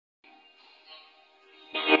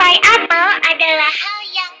apel adalah hal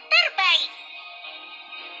yang terbaik.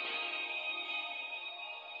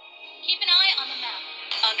 Keep an eye on the map.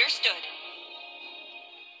 Understood.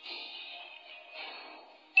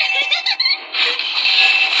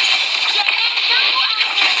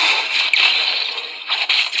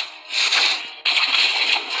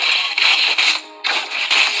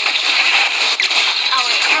 Our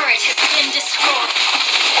turret has been destroyed.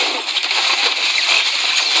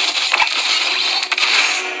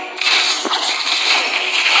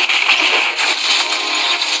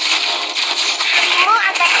 Kamu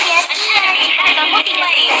akan sia-sia jika kamu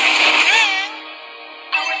tidak bisa berenang.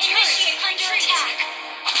 Our turret is under attack.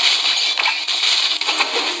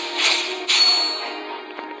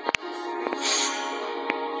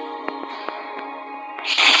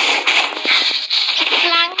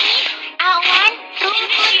 Langit, awan,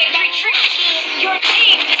 rumput, dan bukit. Your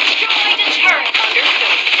team destroyed a turret.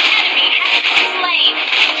 Understood. Enemy has been slain.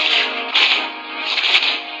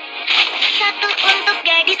 Satu untuk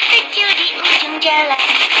gadis kecil di ujung jalan.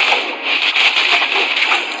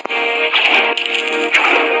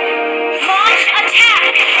 Launch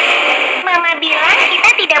attack. Mama bilang kita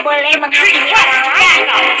tidak boleh menghakimi orang lain.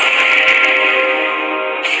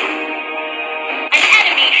 An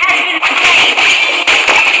enemy has been slain.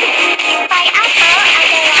 Pai apel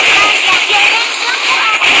adalah hal yang jangan ganggu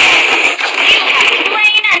aku. You have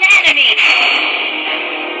slain an enemy. An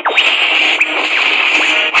enemy has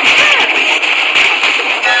been slain.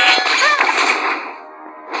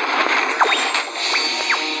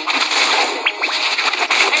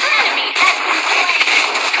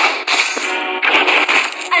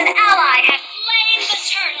 An ally has slain the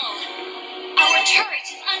turtle. Our turret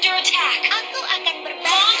is under attack. Aku akan berbagi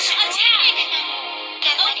Launch attack. denganmu.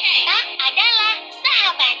 Karena Okay. kita adalah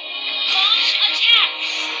sahabat. Launch attack.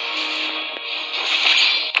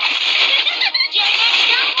 Jangan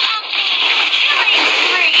ganggu aku. Killing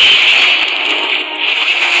spree.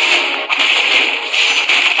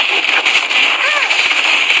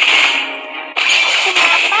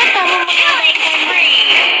 Kenapa kamu Killing mengabaikan? spree.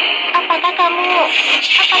 Apakah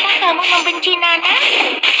kamu membenci Nana?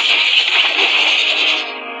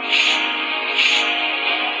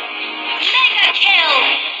 Mega kill.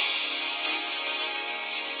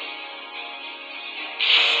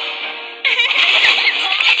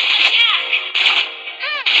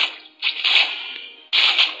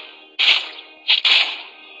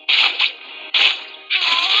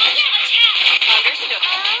 Attack. Attack. Understood.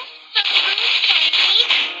 Sungguh cantik.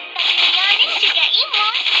 Tapi Yoning juga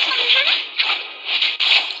imut.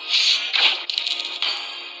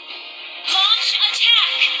 Launch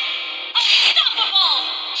attack. Unstoppable.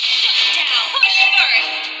 Shut down. Push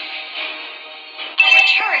first. Our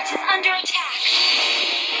turret is under attack.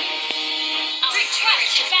 Our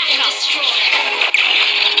turret has been destroyed.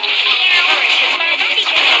 Our turret has been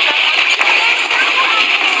destroyed.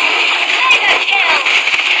 Mega kill.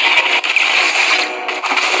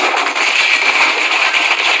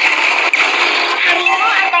 Harimu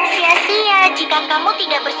akan sia-sia jika kamu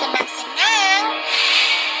tidak bersenang-senang.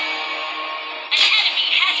 An enemy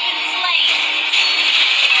has been slain.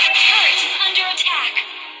 Our turret is under attack.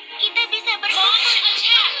 Kita bisa Launch berkumpul di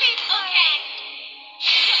attack. elit Okay.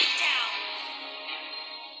 Shut down.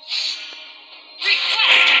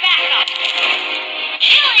 Request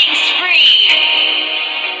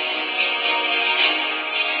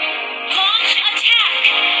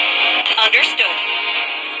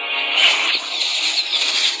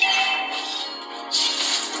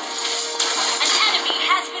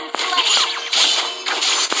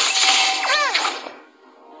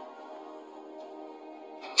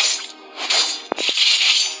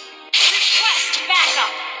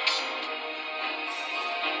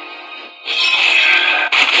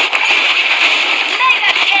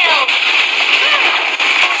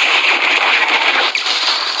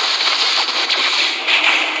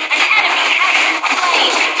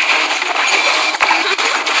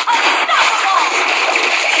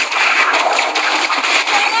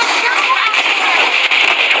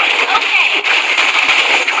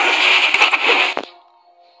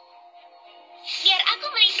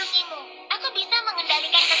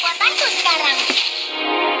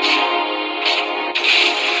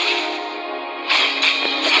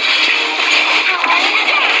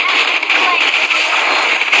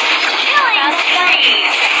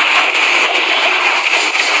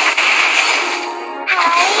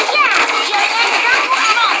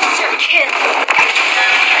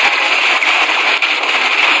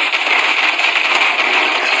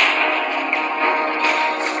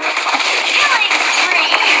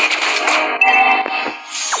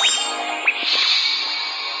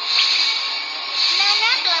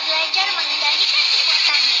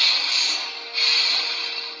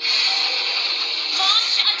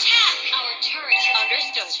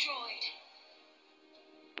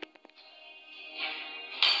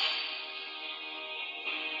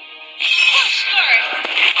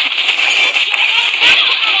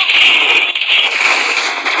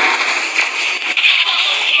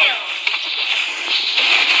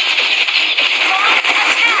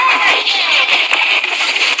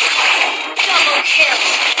kill.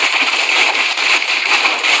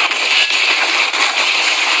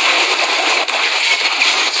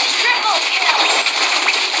 Triple kill.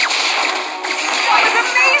 That was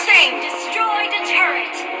amazing! Destroyed a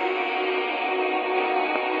turret.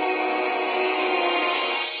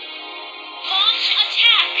 Launch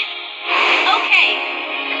attack. Okay.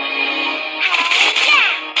 Haya.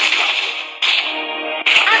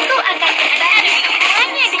 Aku akan berbagi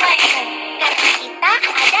semuanya denganmu. Karena kita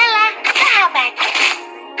adalah sahabat.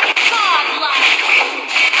 Godlike.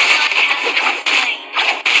 Ally has been slain.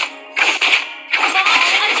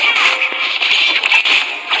 Launch attack.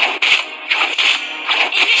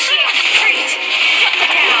 Initiate retreat. Shut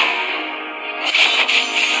down.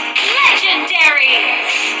 Legendary.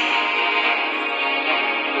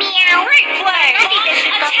 Miau. Great play. Karena tidak Launch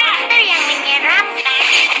suka attack. monster yang menyeramkan.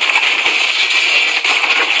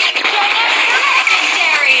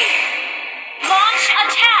 Legendary. Launch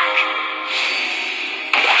attack.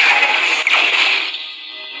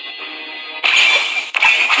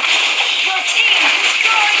 Your team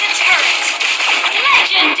destroyed a turret.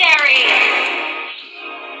 Legendary.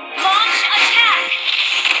 Launch attack.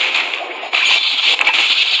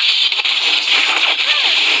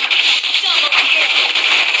 Double kill.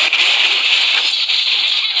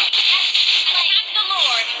 Attack the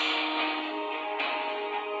Lord.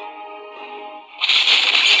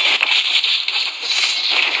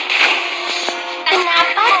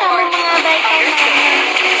 Kenapa kamu mengabaikan Nana?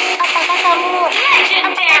 Apakah kamu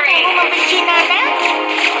membenci Nana?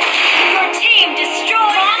 Your team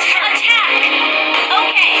destroyed. Launch attack.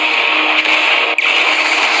 Okay.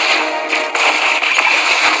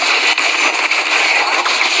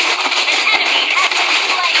 An enemy has been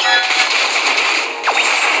slain.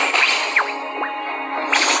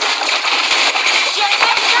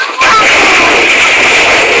 Jangan kamu.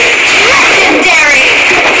 Legendary.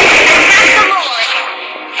 Attack the Lord.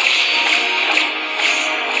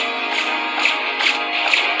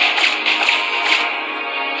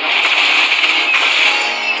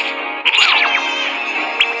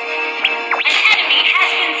 An enemy has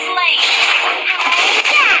been slain.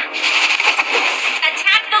 Haya.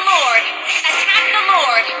 Attack the Lord. Attack the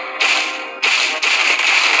Lord.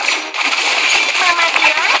 Mama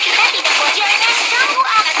bilang kita tidak boleh. Jangan ganggu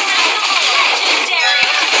aku. Legendary.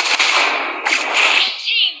 Your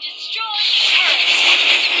team destroyed the turret.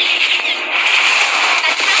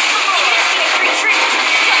 Attack the Lord. Retreat. Shut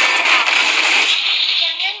down.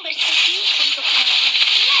 Jangan bersedih untuk Nana.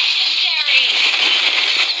 Legendary.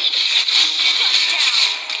 Shut down.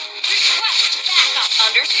 Request backup.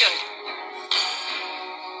 Understood.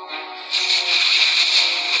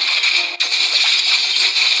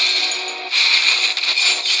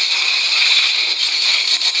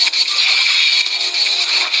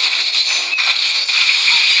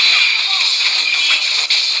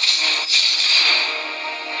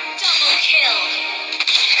 Double kill.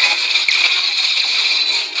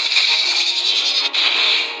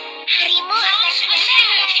 Harimu akan Launch a sia-sia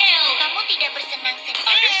mega kill. jika kamu tidak bersenang-senang.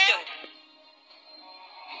 Understood.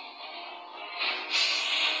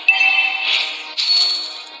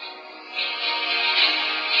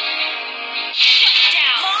 Shut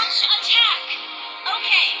down. Launch attack.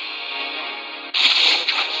 Okay.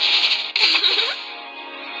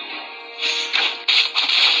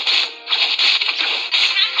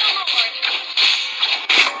 Attack the Lord.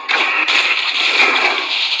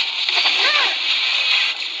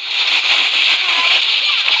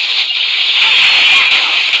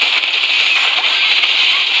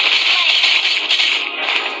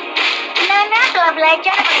 Nana telah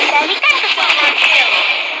belajar mengendalikan kekuatan. Kill.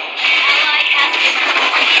 Ally has been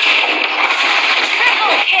slain.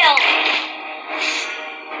 Triple kill.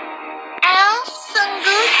 Oh,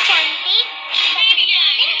 sungguh cantik.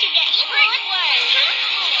 Maniac. Dan juga Great imut. play.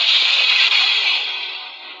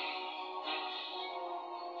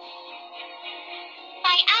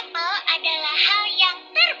 Pie apple adalah hal yang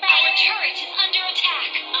Our terbaik. turret is under attack.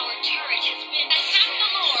 Our turret has been attack the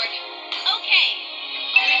Lord. Okay.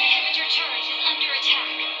 Our inhibitor turret is under attack.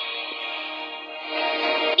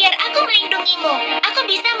 Biar aku melindungimu. Aku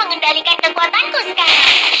bisa mengendalikan kekuatanku sekarang.